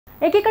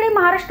एकीकडे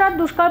महाराष्ट्रात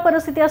दुष्काळ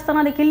परिस्थिती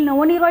असताना देखील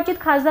नवनिर्वाचित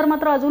खासदार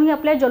मात्र अजूनही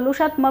आपल्या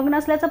जल्लोषात मग्न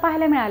असल्याचं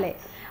पाहायला मिळाले।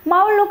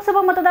 मावळ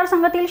लोकसभा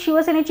मतदारसंघातील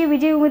शिवसेनेचे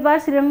विजयी उमेदवार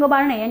श्रीरंग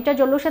बारणे यांच्या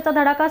जल्लोषाचा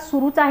धडाका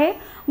सुरूच आहे।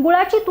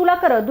 गुळाची तुला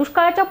करत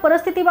दुष्काळाच्या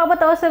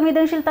परिस्थितीबाबत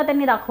असंवेदनशीलता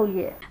त्यांनी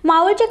दाखवली आहे।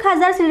 मावळचे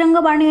खासदार श्रीरंग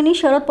बारणे यांनी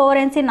शरद पवार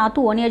यांचे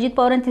नातू आणि अजित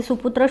पवार यांचे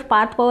सुपुत्र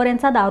पार्थ पवार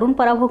यांचा दारुण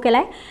पराभव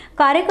केलाय।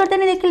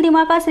 कार्यकर्त्यांनी देखील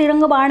दिमाखात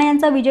श्रीरंग बारणे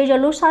यांचा विजय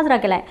जल्लोष साजरा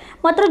केलाय।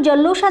 मात्र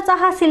जल्लोषाचा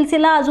हा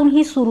सिलसिला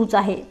अजूनही सुरूच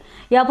आहे।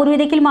 यापूर्वी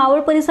देखील मावळ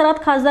परिसरात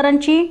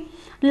खासदारांची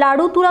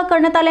लाडू तुला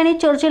करण्यात आल्याने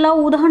चर्चेला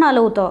उधाण आलं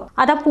होतं।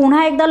 आता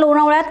पुन्हा एकदा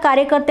लोणावळ्यात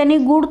कार्यकर्त्यांनी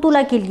गुड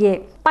तुला केली आहे।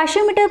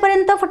 500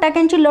 मीटरपर्यंत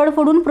फटाक्यांची लढ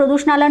फोडून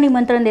प्रदूषणाला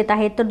निमंत्रण देत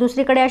आहेत, तर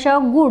दुसरीकडे अशा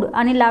गुड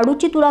आणि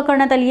लाडूची तुला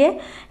करण्यात आली आहे।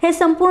 हे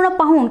संपूर्ण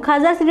पाहून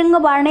खासदार श्रीरंग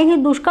बारणे ही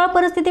दुष्काळ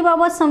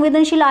परिस्थितीबाबत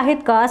संवेदनशील आहेत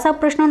का असा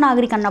प्रश्न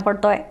नागरिकांना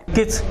पडतोय।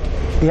 नक्कीच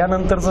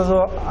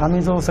यानंतरचा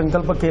आम्ही जो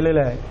संकल्प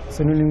केलेला आहे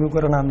सुनील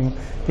निंगुकरण आम्ही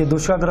की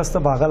दुष्काळग्रस्त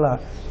भागाला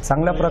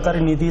चांगल्या प्रकारे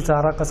निधी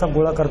चारा कसा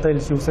गोळा करता येईल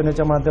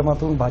शिवसेनेच्या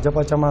माध्यमातून,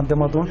 भाजपाच्या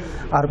माध्यमातून,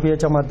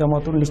 आरपीआयच्या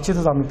माध्यमातून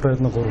निश्चितच आम्ही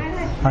प्रयत्न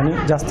करू आणि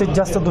जास्तीत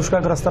जास्त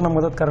दुष्काळग्रस्तांना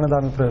मदत करण्याचा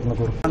आम्ही प्रयत्न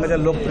करू।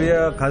 लोकप्रिय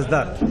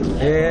खासदार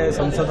हे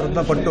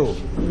संसदरत्न पट्टू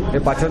हे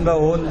पाचव्यांदा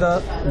होऊन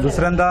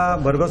दुसऱ्यांदा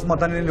भरघोस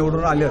मताने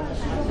निवडून आले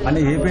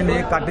आणि ही पण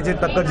एक काटेची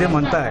टक्कर जे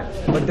म्हणताय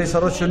पण ते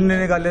सर्व शून्य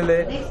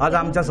निघालेले। आज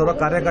आमच्या सर्व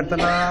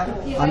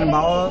कार्यकर्त्यांना आणि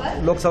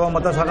मावळ लोकसभा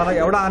मतदारसंघाला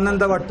एवढा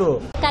आनंद वाटतो।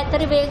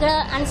 काहीतरी वेगळं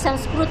आणि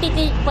संस्कृती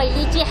ती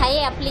पहिली जी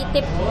आहे आपली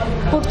ते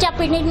पुढच्या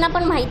पिढींना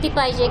पण माहिती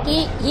पाहिजे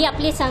की ही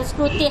आपली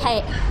संस्कृती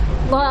आहे।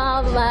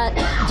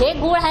 जे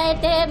गुळ आहे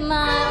ते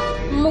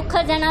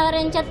मुख्य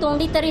जनावरांच्या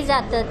तोंडी तरी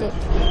जातं।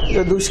 ते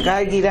जो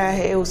दुष्काळ गिरा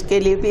है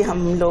उसके लिए भी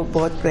हम लोग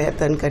बहुत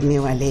प्रयत्न करने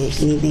वाले हैं,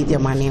 निधि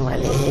जमाने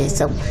वाले हैं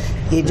सब।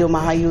 ये जो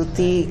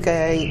महायुति का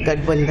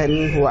गठबंधन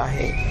हुआ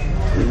है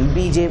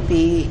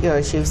बीजेपी,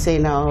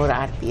 शिवसेना और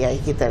आरपीआई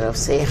की तरफ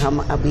से, हम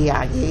अभी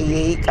आगे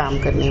यही काम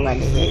करने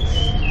वाले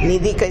हैं।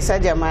 निधि कैसा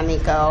जमाने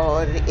का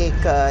और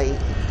एक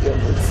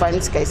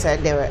फंड्स कैसा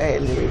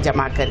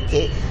जमा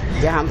करके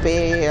जहाँ पे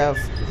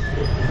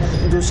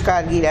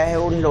दुष्काळ गिरा है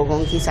उन लोगों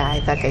की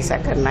सहायता कैसा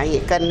करना ये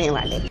करने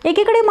वाले।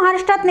 एकीकडे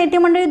महाराष्ट्रात नेते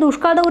मंडळी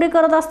दुष्काळ दौरे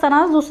करत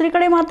असताना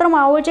दुसरीकडे मात्र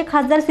मावळचे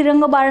खासदार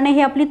श्रीरंग बारणे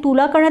हे आपली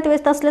तुला करण्यात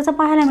व्यस्त असल्याचं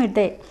पाहायला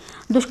मिळते।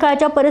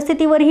 दुष्काळाच्या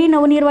परिस्थितीवरही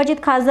नवनिर्वाचित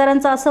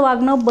खासदारांचं असं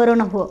वागणं बरं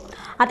नव्हतं।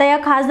 आता या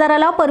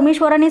खासदाराला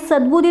परमेश्वराने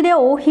सद्बुद्धी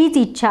देवो हीच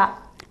इच्छा।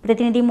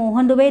 प्रतिनिधी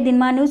मोहन दुबे,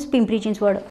 दिनमान न्यूज, पिंपरी चिंचवड।